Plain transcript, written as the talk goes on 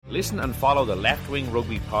Listen and follow the Left Wing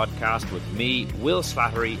Rugby podcast with me, Will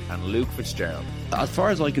Slattery and Luke Fitzgerald. As far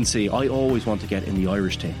as I can see, I always want to get in the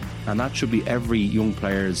Irish team, and that should be every young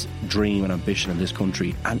player's dream and ambition in this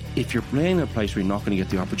country. And if you're playing in a place where you're not going to get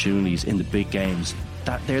the opportunities in the big games,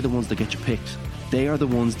 that they're the ones that get you picked. They are the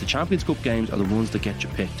ones, the Champions Cup games are the ones that get you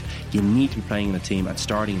picked. You need to be playing in a team and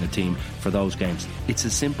starting in a team for those games. It's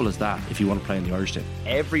as simple as that if you want to play in the Irish team.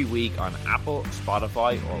 Every week on Apple,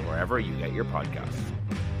 Spotify or wherever you get your podcasts.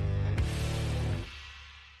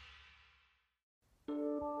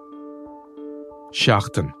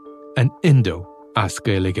 Seachtain, an Indo as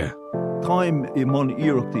Gaeilge. Táim I mon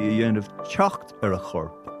iarachtaí a dhéanamh teacht ar a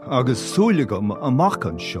chorp, agus súlagam amach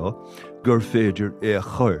an seo gur féidir é a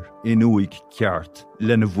chur in uig ceart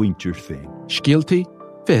lena bhaintir féin. Scialtaí,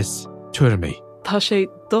 fis, tuirmí. Tá sé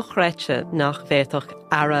dochreite nach bhéadach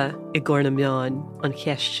ara I gcóir na meáin an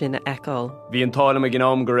cheist sin a eáil. Bhí an tálam a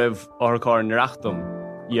gnám go raibh orthachár na reachtam.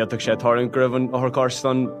 Íontach sé tarn gribhan orthachár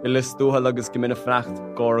stan I list dúhal agus go minic freacht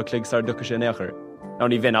gcóir a cligsar ducha sé néachar. Now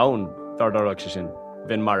ní bhín ann dardarach sé sin,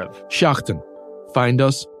 bhín marabh. Seachtain. Find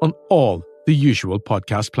us on all the usual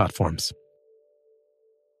podcast platforms.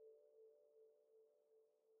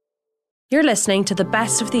 You're listening to the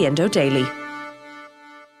best of the Indo Daily.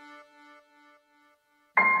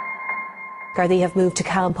 Gardaí have moved to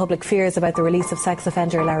calm public fears about the release of sex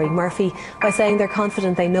offender Larry Murphy by saying they're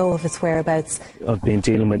confident they know of his whereabouts. I've been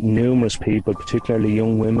dealing with numerous people, particularly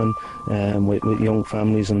young women with young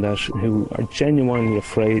families and that, who are genuinely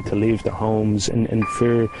afraid to leave their homes in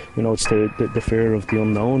fear. You know, it's the fear of the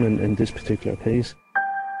unknown in this particular case.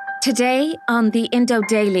 Today on the Indo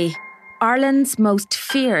Daily, Ireland's most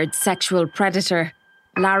feared sexual predator,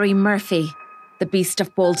 Larry Murphy, the beast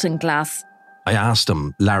of Baltinglass. I asked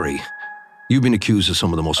him, Larry, you've been accused of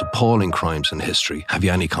some of the most appalling crimes in history. Have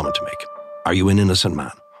you any comment to make? Are you an innocent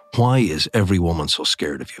man? Why is every woman so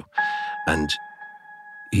scared of you? And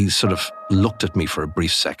he sort of looked at me for a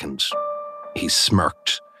brief second. He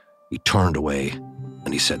smirked, he turned away,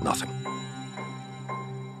 and he said nothing.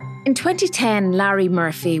 In 2010, Larry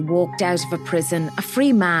Murphy walked out of a prison a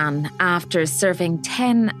free man after serving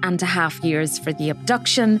 10 and a half years for the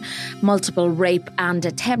abduction, multiple rape and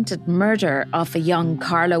attempted murder of a young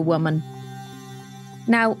Carlow woman.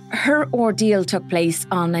 Now, her ordeal took place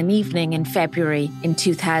on an evening in February in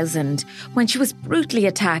 2000 when she was brutally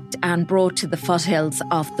attacked and brought to the foothills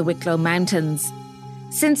of the Wicklow Mountains.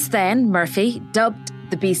 Since then, Murphy, dubbed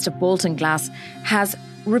the Beast of Baltinglass, has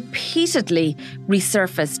repeatedly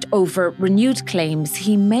resurfaced over renewed claims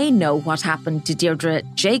he may know what happened to Deirdre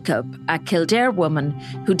Jacob, a Kildare woman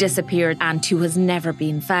who disappeared and who has never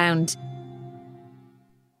been found.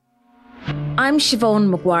 I'm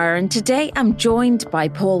Siobhan Maguire, and today I'm joined by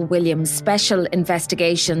Paul Williams, Special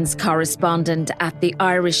Investigations Correspondent at the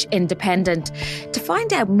Irish Independent, to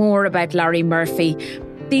find out more about Larry Murphy,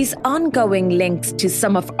 these ongoing links to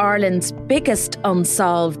some of Ireland's biggest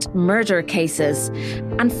unsolved murder cases,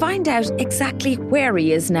 and find out exactly where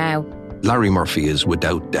he is now. Larry Murphy is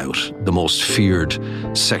without doubt the most feared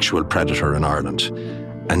sexual predator in Ireland,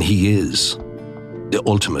 and he is the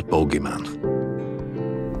ultimate bogeyman.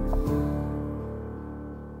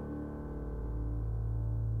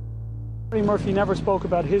 Larry Murphy never spoke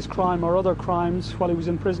about his crime or other crimes while he was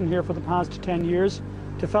in prison here for the past 10 years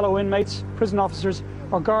to fellow inmates, prison officers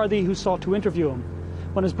or Gardaí who sought to interview him.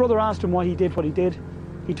 When his brother asked him why he did what he did,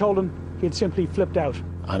 he told him he had simply flipped out.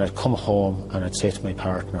 And I'd come home and I'd say to my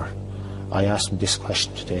partner, I asked him this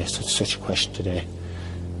question today, such a question today,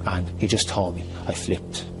 and he just told me, I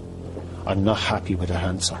flipped. I'm not happy with that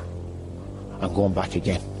answer. I'm going back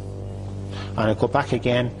again. And I'd go back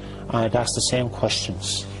again and I'd ask the same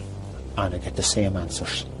questions and I'd get the same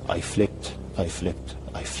answers. I flipped, I flipped,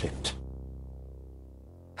 I flipped.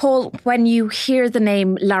 Paul, when you hear the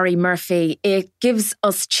name Larry Murphy, it gives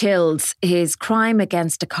us chills. His crime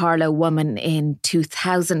against a Carlow woman in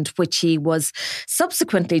 2000, which he was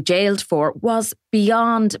subsequently jailed for, was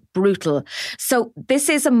beyond brutal. So this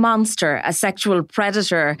is a monster, a sexual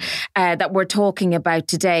predator that we're talking about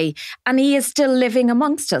today. And he is still living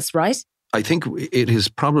amongst us, right? I think it is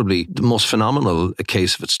probably the most phenomenal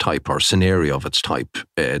case of its type or scenario of its type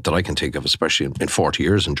that I can think of, especially in 40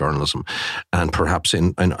 years in journalism and perhaps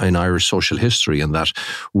in Irish social history, in that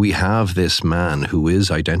we have this man who is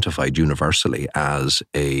identified universally as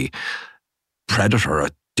a predator,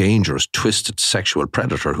 a dangerous, twisted sexual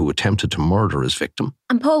predator who attempted to murder his victim.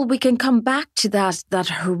 And Paul, we can come back to that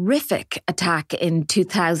horrific attack in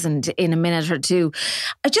 2000 in a minute or two.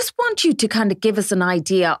 I just want you to kind of give us an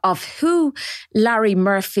idea of who Larry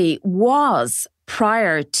Murphy was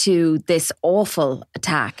prior to this awful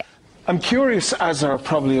attack. I'm curious, as are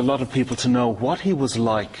probably a lot of people, to know what he was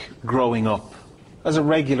like growing up. As a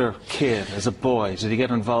regular kid, as a boy, did he get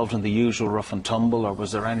involved in the usual rough and tumble, or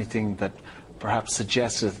was there anything that perhaps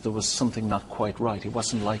suggested that there was something not quite right? He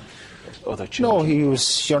wasn't like other children. No, he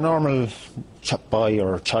was your normal boy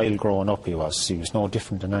or child growing up. He was no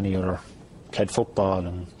different than any other. Played football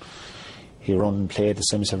and he run and played the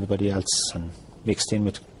same as everybody else and mixed in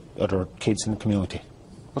with other kids in the community.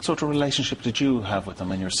 What sort of relationship did you have with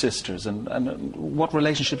him and your sisters? And what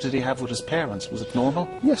relationship did he have with his parents? Was it normal?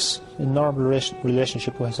 Yes, a normal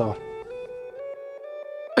relationship with us all.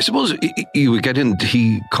 I suppose you would get in,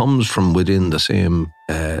 he comes from within the same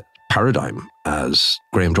paradigm as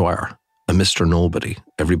Graham Dwyer, a Mr. Nobody.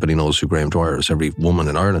 Everybody knows who Graham Dwyer is. Every woman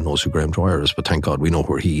in Ireland knows who Graham Dwyer is, but thank God we know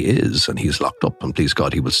where he is, and he's locked up, and please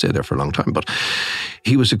God he will stay there for a long time. But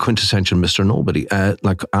he was a quintessential Mr. Nobody.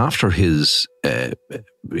 Like after his,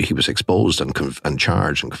 he was exposed and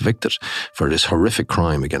charged and convicted for this horrific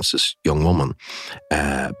crime against this young woman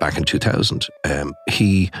back in 2000.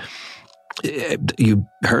 You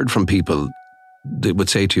heard from people, they would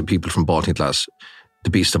say to you, people from Baltinglass, the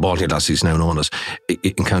beast of Baltinglass, he's now known as,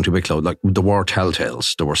 in County Wicklow, like there were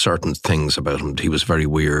telltales. There were certain things about him. He was very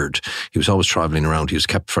weird. He was always travelling around. He was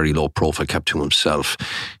kept very low profile, kept to himself.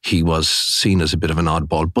 He was seen as a bit of an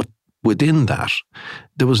oddball. But within that,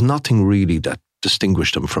 there was nothing really that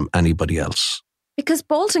distinguished him from anybody else. Because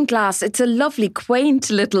Baltinglass, it's a lovely, quaint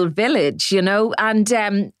little village, you know.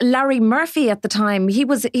 And Larry Murphy at the time, he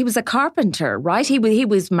was a carpenter, right? He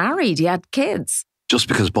was married. He had kids. Just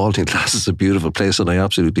because Baltinglass is a beautiful place, and I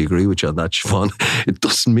absolutely agree with you on that, Siobhan, it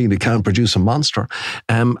doesn't mean it can't produce a monster.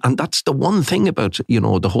 And that's the one thing about, you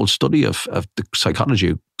know, the whole study of the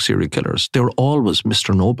psychology of serial killers. They're always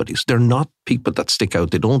Mr. Nobodies. They're not people that stick out.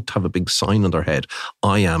 They don't have a big sign on their head,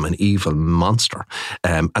 I am an evil monster.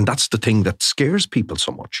 And that's the thing that scares people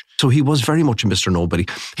so much. So he was very much a Mr. Nobody.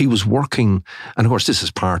 He was working, and of course this is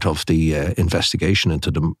part of the investigation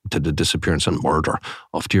into the disappearance and murder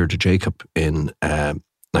of Deirdre Jacob in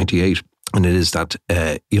 98. And it is that,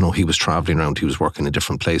 he was travelling around, he was working in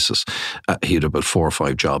different places. He had about 4 or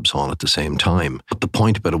 5 jobs on at the same time. But the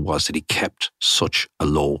point about it was that he kept such a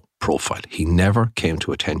low profile. He never came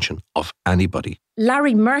to attention of anybody.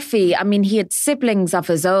 Larry Murphy, I mean, he had siblings of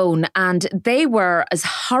his own, and they were as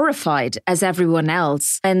horrified as everyone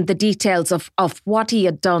else. And the details of what he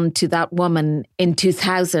had done to that woman in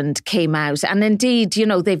 2000 came out. And indeed, you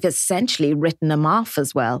know, they've essentially written him off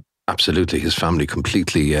as well. Absolutely. His family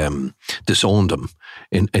completely disowned him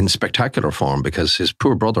in spectacular form, because his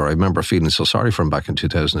poor brother, I remember feeling so sorry for him back in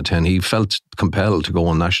 2010. He felt compelled to go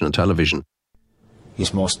on national television.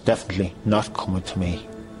 He's most definitely not coming to me.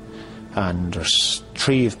 And there's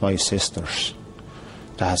 3 of my sisters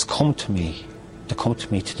that has come to me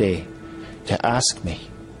today to ask me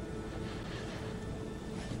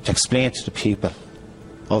to explain to the people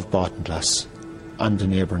of Baltinglass and the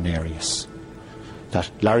neighbouring areas that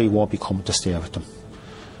Larry won't be coming to stay with them.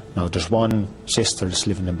 Now, there's one sister that's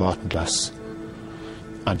living in Baltinglass,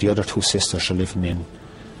 and the other 2 sisters are living in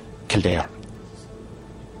Kildare.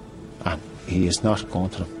 And he is not going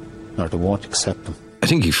to them, nor they won't accept them. I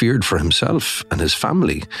think he feared for himself and his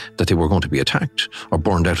family that they were going to be attacked or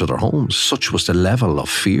burned out of their homes. Such was the level of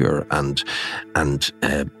fear and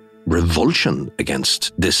revulsion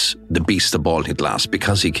against the beast of Baltinglass,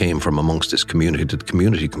 because he came from amongst this community. The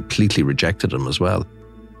community completely rejected him as well.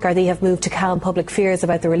 Gardaí have moved to calm public fears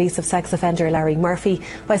about the release of sex offender Larry Murphy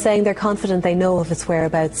by saying they're confident they know of his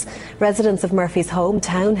whereabouts. Residents of Murphy's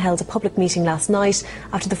hometown held a public meeting last night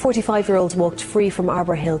after the 45-year-old walked free from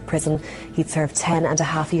Arbor Hill prison. He'd served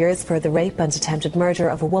 10.5 years for the rape and attempted murder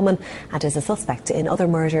of a woman and is a suspect in other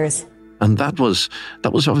murders. And that was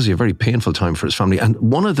obviously a very painful time for his family. And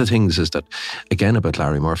one of the things is that, again, about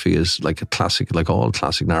Larry Murphy is like all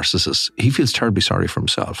classic narcissists, he feels terribly sorry for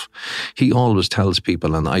himself. He always tells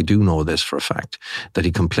people, and I do know this for a fact, that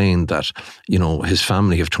he complained that, you know, his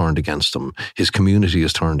family have turned against him, his community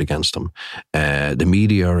has turned against him, the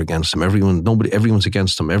media are against him, everyone's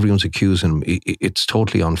against him, everyone's accusing him. It's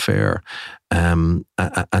totally unfair. And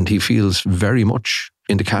he feels very much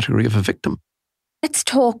in the category of a victim. Let's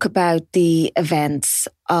talk about the events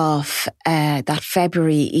of that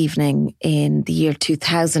February evening in the year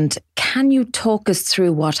 2000. Can you talk us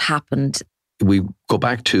through what happened? We go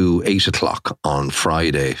back to 8 o'clock on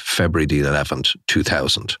Friday, February the 11th,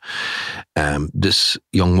 2000. This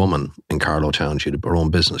young woman in Carlow Town, she had her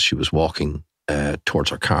own business. She was walking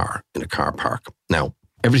towards her car in a car park. Now,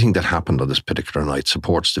 everything that happened on this particular night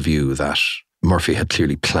supports the view that Murphy had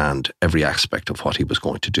clearly planned every aspect of what he was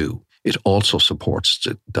going to do. It also supports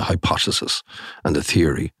the hypothesis and the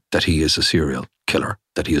theory that he is a serial killer,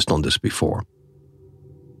 that he has done this before.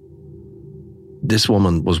 This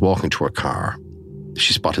woman was walking to her car.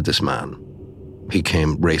 She spotted this man. He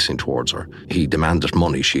came racing towards her. He demanded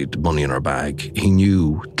money. She had money in her bag. He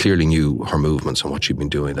clearly knew her movements and what she'd been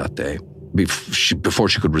doing that day. Before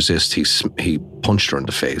she could resist, he punched her in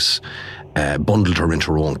the face, bundled her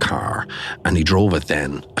into her own car, and he drove it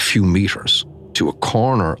then a few metres to a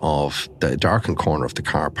darkened corner of the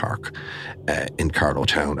car park in Carlow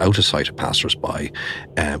Town, out of sight of passers-by,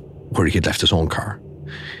 where he had left his own car.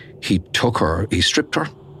 He took her, he stripped her,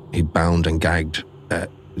 he bound and gagged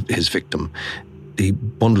his victim. He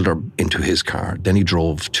bundled her into his car. Then he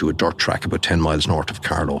drove to a dirt track about 10 miles north of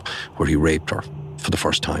Carlow, where he raped her for the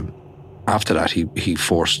first time. After that, he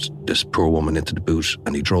forced this poor woman into the boot,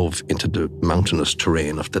 and he drove into the mountainous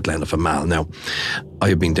terrain of the Glen of Amal. Now, I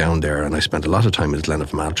have been down there, and I spent a lot of time in the Glen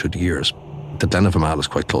of Amal through the years. The Glen of Amal is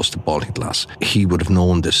quite close to Baltinglass. He would have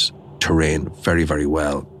known this terrain very, very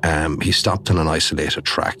well. He stopped on an isolated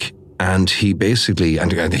track, and he basically,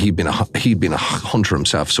 and he'd been a hunter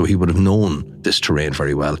himself, so he would have known this terrain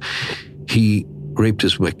very well. He raped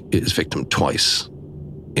his victim twice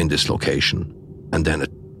in this location, and then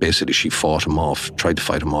basically she tried to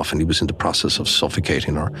fight him off, and he was in the process of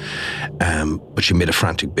suffocating her. But she made a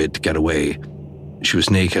frantic bid to get away. She was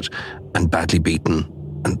naked and badly beaten,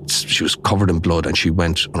 and she was covered in blood, and she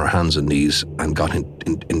went on her hands and knees and got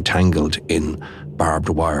entangled in barbed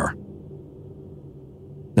wire.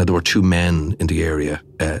 Now, there were two men in the area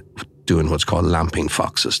doing what's called lamping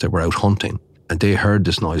foxes. They were out hunting, and they heard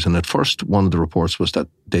this noise, and at first one of the reports was that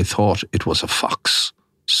they thought it was a fox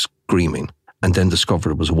screaming, and then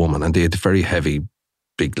discovered it was a woman, and they had very heavy,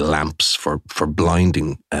 big lamps for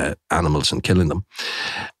blinding animals and killing them.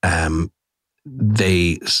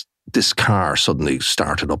 This car suddenly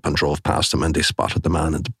started up and drove past them, and they spotted the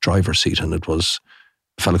man in the driver's seat, and it was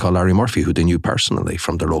a fellow called Larry Murphy, who they knew personally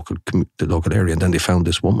from the local area. And then they found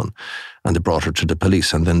this woman, and they brought her to the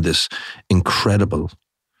police, and then this incredible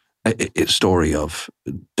story of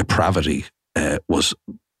depravity was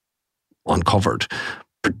uncovered,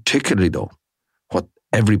 particularly though what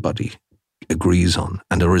everybody agrees on,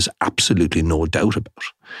 and there is absolutely no doubt about,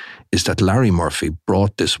 is that Larry Murphy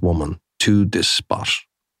brought this woman to this spot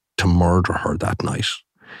to murder her that night.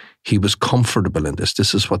 He was comfortable in this.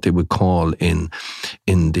 This is what they would call in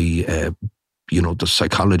the the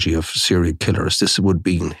psychology of serial killers. This would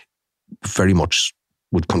be very much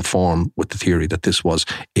would conform with the theory that this was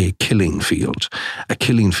a killing field. A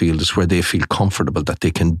killing field is where they feel comfortable that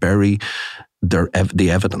they can bury the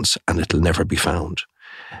evidence and it'll never be found.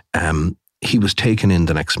 He was taken in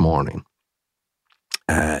the next morning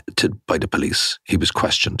by the police. He was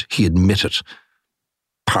questioned. He admitted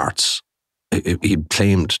parts. He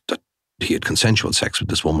claimed that he had consensual sex with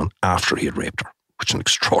this woman after he had raped her, which is an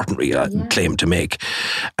extraordinary claim to make.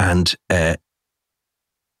 And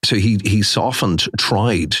so he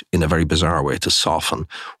tried in a very bizarre way to soften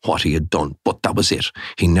what he had done, but that was it.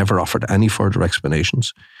 He never offered any further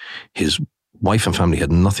explanations. His wife and family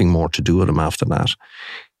had nothing more to do with him after that.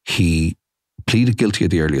 He pleaded guilty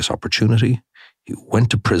at the earliest opportunity. He went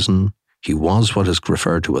to prison. He was what is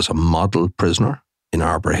referred to as a model prisoner in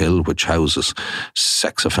Arbor Hill, which houses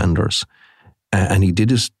sex offenders. And he did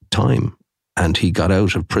his time. And he got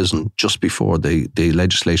out of prison just before the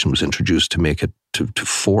legislation was introduced to make it, to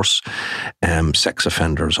force sex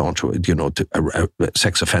offenders onto, a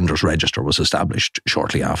sex offenders register was established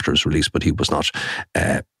shortly after his release, but he was not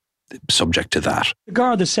subject to that. The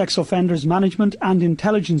Garda Sex Offenders Management and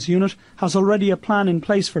Intelligence Unit has already a plan in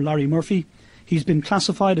place for Larry Murphy. He's been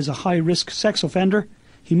classified as a high-risk sex offender.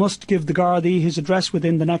 He must give the Gardaí his address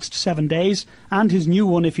within the next 7 days, and his new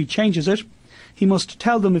one if he changes it. He must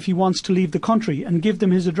tell them if he wants to leave the country and give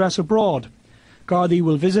them his address abroad. Gardaí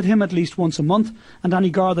will visit him at least once a month, and any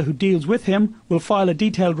Garda who deals with him will file a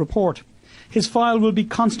detailed report. His file will be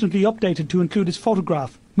constantly updated to include his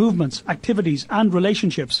photograph, movements, activities and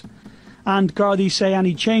relationships. And Gardaí say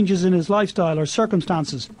any changes in his lifestyle or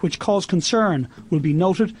circumstances which cause concern will be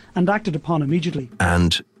noted and acted upon immediately.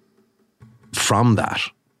 And from that,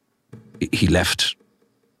 he left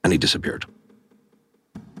and he disappeared.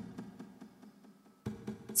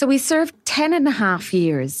 So he served 10.5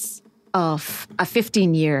 years of a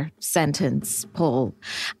 15-year sentence, Paul.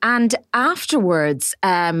 And afterwards,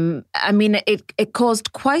 it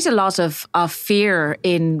caused quite a lot of fear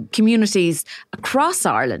in communities across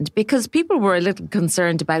Ireland, because people were a little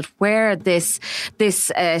concerned about where this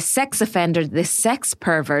sex offender, this sex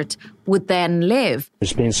pervert would then live.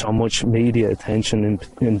 There's been so much media attention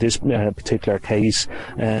in this particular case.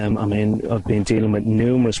 I've been dealing with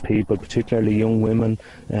numerous people, particularly young women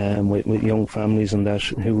with young families and that,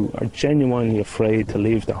 who are genuinely afraid to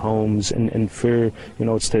leave their homes in fear.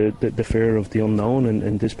 It's the fear of the unknown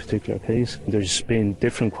in this particular case. There's been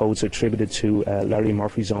different quotes attributed to Larry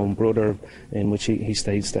Murphy's own brother, in which he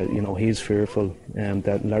states that he's fearful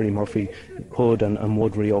that Larry Murphy could and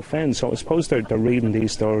would reoffend. So I suppose they're reading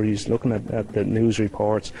these stories, looking at the news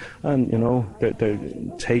reports, and they're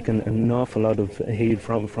taking an awful lot of heed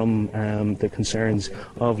from the concerns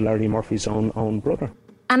of Larry Murphy's own brother.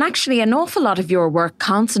 And actually, an awful lot of your work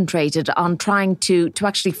concentrated on trying to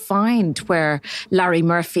actually find where Larry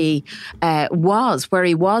Murphy where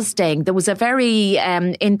he was staying. There was a very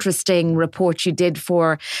interesting report you did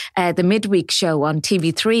for the midweek show on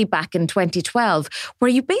TV3 back in 2012, where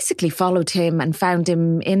you basically followed him and found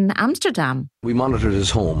him in Amsterdam. We monitored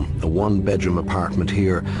his home, a one-bedroom apartment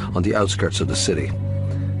here on the outskirts of the city.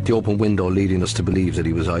 The open window leading us to believe that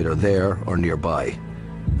he was either there or nearby.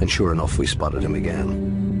 And sure enough, we spotted him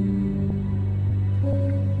again.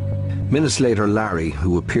 Minutes later, Larry,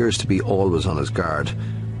 who appears to be always on his guard,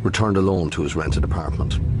 returned alone to his rented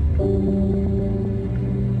apartment.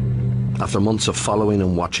 After months of following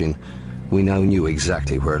and watching, we now knew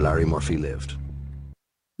exactly where Larry Murphy lived.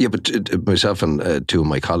 Yeah, but myself and two of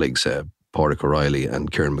my colleagues, Pádraig O'Reilly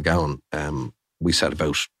and Kieran McGowan, we set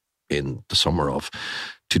about in the summer of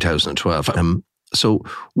 2012. So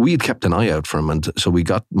we had kept an eye out for him, and so we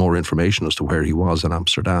got more information as to where he was in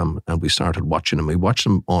Amsterdam, and we started watching him. We watched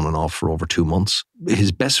him on and off for over 2 months.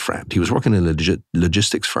 His best friend, he was working in a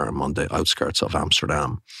logistics firm on the outskirts of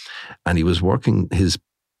Amsterdam, and he was working the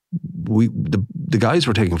guys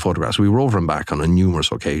were taking photographs. We were over and back on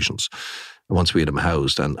numerous occasions once we had him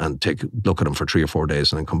housed and take a look at him for 3 or 4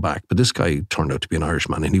 days and then come back. But this guy turned out to be an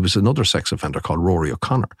Irishman, and he was another sex offender called Rory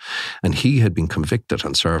O'Connor, and he had been convicted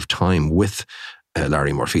and served time with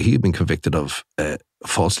Larry Murphy. He had been convicted of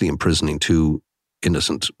falsely imprisoning 2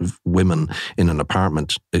 innocent women in an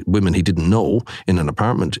apartment, women he didn't know, in an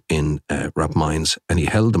apartment in Rathmines, and he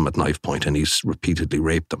held them at knife point and he's repeatedly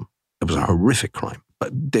raped them. It was a horrific crime.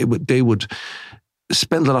 But they would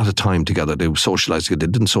spend a lot of time together. They would socialise together.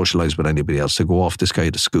 They didn't socialise with anybody else. They go off. This guy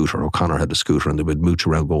had a scooter. O'Connor had a scooter, and they would mooch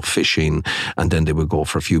around, go fishing, and then they would go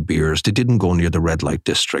for a few beers. They didn't go near the red light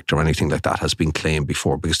district or anything like that has been claimed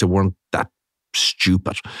before, because they weren't that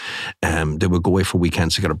stupid. They would go away for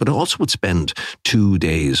weekends together, but also would spend 2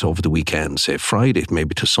 days over the weekend, say Friday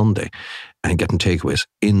maybe to Sunday, and getting takeaways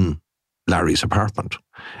in Larry's apartment.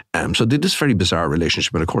 So they did this very bizarre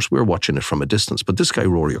relationship, and of course we were watching it from a distance. But this guy,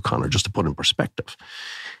 Rory O'Connor, just to put in perspective,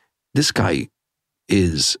 this guy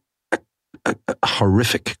is a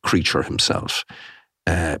horrific creature himself,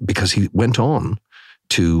 because he went on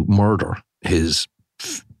to murder his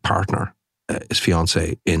partner, his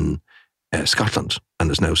fiancée, in Scotland, and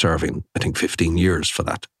is now serving, I think, 15 years for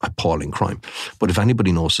that appalling crime. But if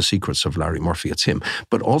anybody knows the secrets of Larry Murphy, it's him.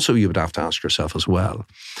 But also you would have to ask yourself as well,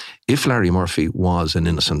 if Larry Murphy was an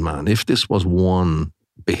innocent man, if this was one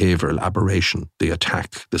behavioural aberration, the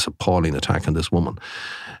attack, this appalling attack on this woman,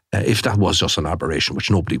 if that was just an aberration, which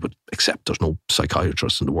nobody would accept, there's no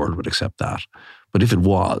psychiatrist in the world would accept that. But if it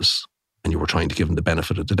was, and you were trying to give him the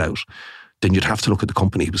benefit of the doubt, then you'd have to look at the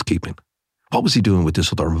company he was keeping. What was he doing with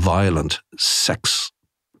this other violent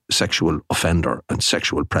sexual offender and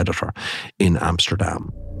sexual predator in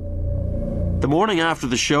Amsterdam? The morning after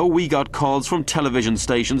the show, we got calls from television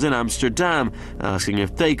stations in Amsterdam asking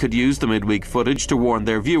if they could use the midweek footage to warn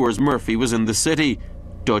their viewers Murphy was in the city.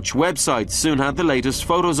 Dutch websites soon had the latest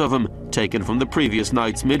photos of him, taken from the previous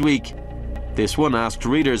night's midweek. This one asked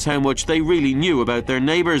readers how much they really knew about their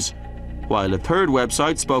neighbours, while a third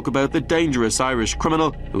website spoke about the dangerous Irish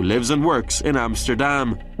criminal who lives and works in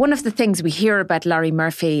Amsterdam. One of the things we hear about Larry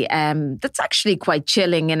Murphy that's actually quite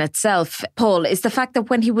chilling in itself, Paul, is the fact that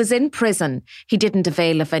when he was in prison, he didn't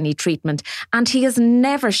avail of any treatment, and he has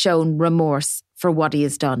never shown remorse for what he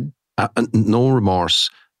has done. No remorse,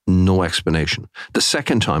 no explanation. The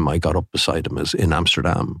second time I got up beside him is in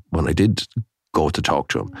Amsterdam, when I did go to talk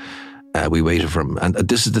to him. We waited for him. And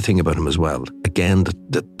this is the thing about him as well. Again,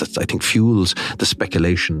 that I think fuels the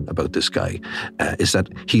speculation about this guy, is that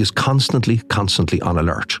he is constantly on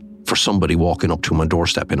alert for somebody walking up to him and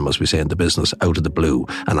doorstepping him, as we say in the business, out of the blue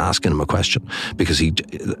and asking him a question. Because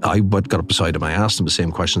I got up beside him, I asked him the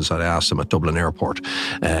same questions that I asked him at Dublin Airport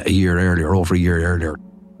over a year earlier.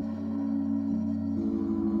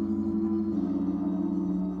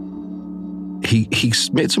 He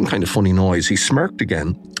made some kind of funny noise. He smirked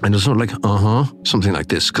again, and it was sort of like, something like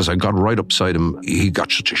this, because I got right up beside him. He got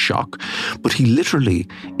such a shock. But he literally,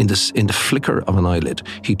 in the flicker of an eyelid,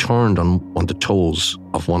 he turned on the toes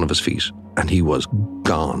of one of his feet, and he was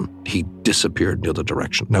gone. He disappeared in the other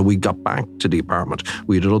direction. Now, we got back to the apartment.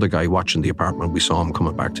 We had another guy watching the apartment. We saw him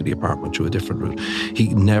coming back to the apartment through a different route. He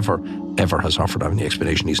never, ever has offered any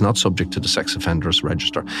explanation. He's not subject to the sex offenders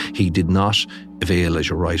register. He did not avail, as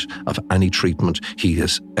you're right, of any treatment. He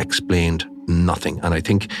has explained nothing. And I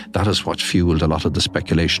think that is what fueled a lot of the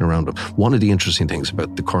speculation around him. One of the interesting things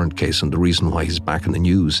about the current case and the reason why he's back in the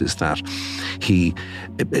news is that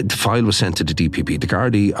the file was sent to the DPP. The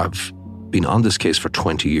Gardaí have been on this case for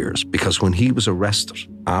 20 years because when he was arrested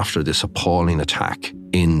after this appalling attack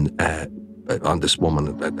on this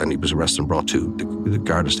woman, and he was arrested and brought to the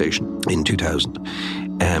Garda station in 2000,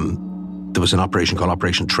 there was an operation called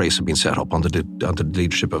Operation Trace had been set up under the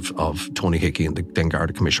leadership of Tony Hickey and the then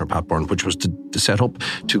Garda Commissioner Pat Byrne, which was to set up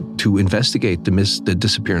to investigate the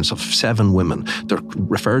disappearance of 7 women. They're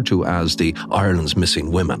referred to as the Ireland's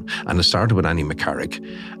missing women, and it started with Annie McCarrick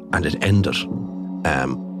and it ended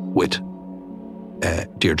with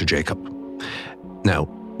Deirdre Jacob. Now,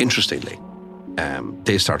 interestingly,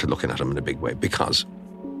 they started looking at him in a big way because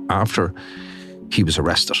after he was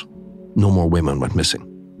arrested, no more women went missing.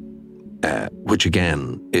 Which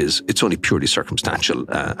again it's only purely circumstantial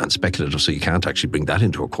and speculative, so you can't actually bring that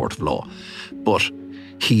into a court of law. But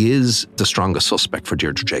he is the strongest suspect for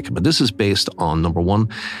Deirdre Jacob, and this is based on, number one,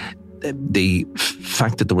 the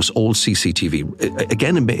fact that there was old CCTV.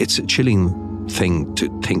 Again, it's a chilling thing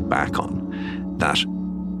to think back on, that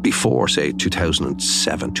before, say,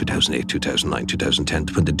 2007, 2008, 2009,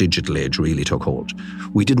 2010, when the digital age really took hold,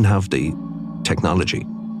 we didn't have the technology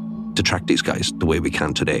to track these guys the way we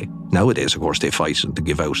can today. Nowadays, of course, they fight and they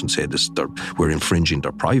give out and say we're infringing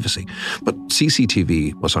their privacy. But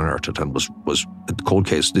CCTV was unearthed and was a cold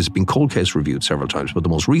case. There's been cold case reviewed several times, but the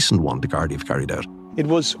most recent one, the Gardaí have carried out. It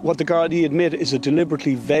was what the Gardaí admit is a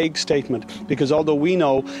deliberately vague statement, because although we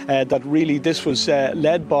know that really this was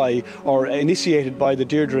led by or initiated by the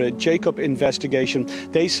Deirdre Jacob investigation,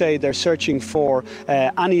 they say they're searching for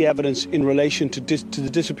any evidence in relation to the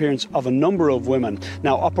disappearance of a number of women.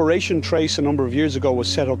 Now, Operation Trace a number of years ago was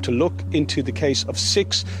set up to look into the case of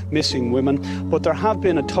 6 missing women, but there have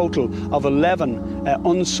been a total of 11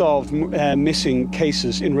 unsolved missing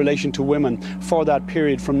cases in relation to women for that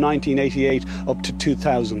period from 1988 up to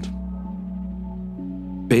 2000.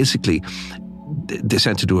 Basically, they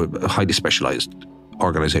sent to do a highly specialised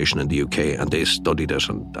organisation in the UK, and they studied it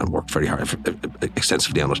and worked very hard,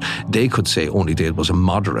 extensively on it. They could say only there was a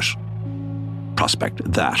moderate prospect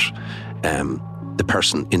that the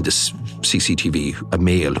person in this CCTV, a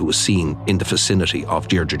male who was seen in the vicinity of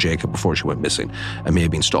Deirdre Jacob before she went missing and may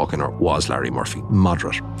have been stalking her, was Larry Murphy.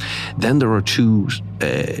 Moderate. Then there are two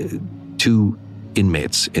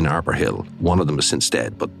inmates in Arbor Hill. One of them is since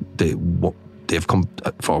dead, but they've come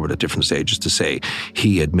forward at different stages to say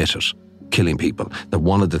he admitted killing people. That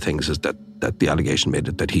one of the things is that the allegation made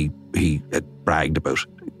it that he had bragged about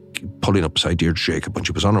pulling up beside Deirdre Jacob when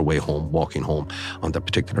she was on her way home, walking home on that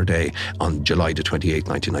particular day on July the 28th,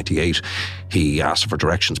 1998. He asked her for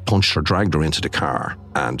directions, punched her, dragged her into the car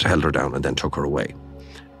and held her down and then took her away.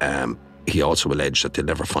 He also alleged that they'll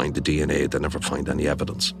never find the DNA, they'll never find any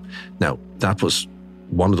evidence. Now, that was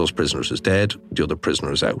one of those prisoners is dead, the other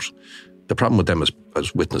prisoner is out. The problem with them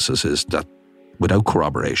as witnesses is that without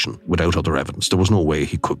corroboration, without other evidence, there was no way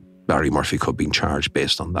Larry Murphy could have been charged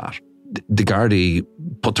based on that. The Gardaí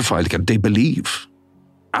put their file together. They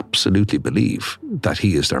absolutely believe that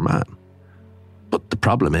he is their man. But the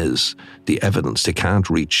problem is the evidence. They can't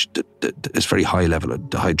reach this very high level,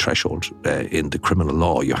 the high threshold in the criminal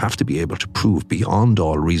law. You have to be able to prove beyond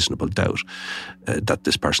all reasonable doubt that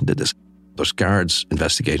this person did this. There's guards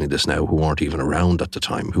investigating this now who weren't even around at the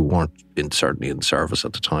time, who weren't certainly in service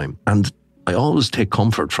at the time. And I always take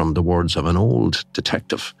comfort from the words of an old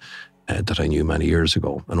detective that I knew many years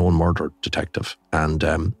ago, an old murder detective.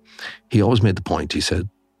 And he always made the point, he said,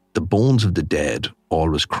 the bones of the dead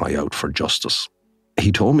always cry out for justice.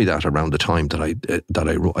 He told me that around the time that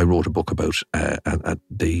I wrote a book about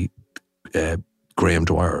the Graham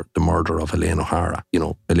Dwyer, the murder of Elaine O'Hara. You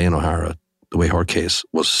know, Elaine O'Hara, the way her case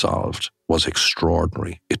was solved was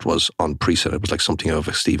extraordinary. It was unprecedented. It was like something out of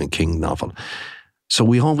a Stephen King novel. So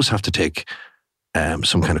we always have to take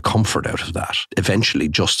some kind of comfort out of that. Eventually,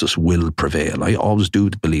 justice will prevail. I always do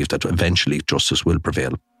believe that eventually justice will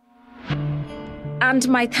prevail. And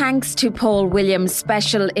my thanks to Paul Williams,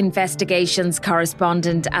 Special Investigations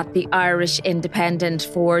Correspondent at the Irish Independent,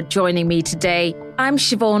 for joining me today. I'm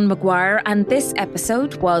Siobhan Maguire, and this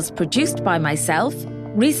episode was produced by myself,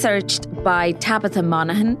 researched by Tabitha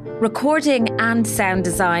Monaghan, recording and sound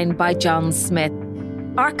design by John Smith.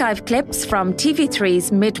 Archive clips from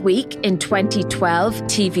TV3's Midweek in 2012,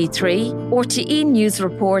 TV3, RTE News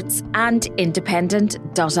Reports and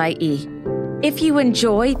independent.ie. If you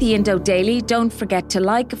enjoy the Indo Daily, don't forget to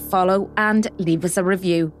like, follow and leave us a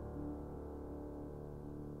review.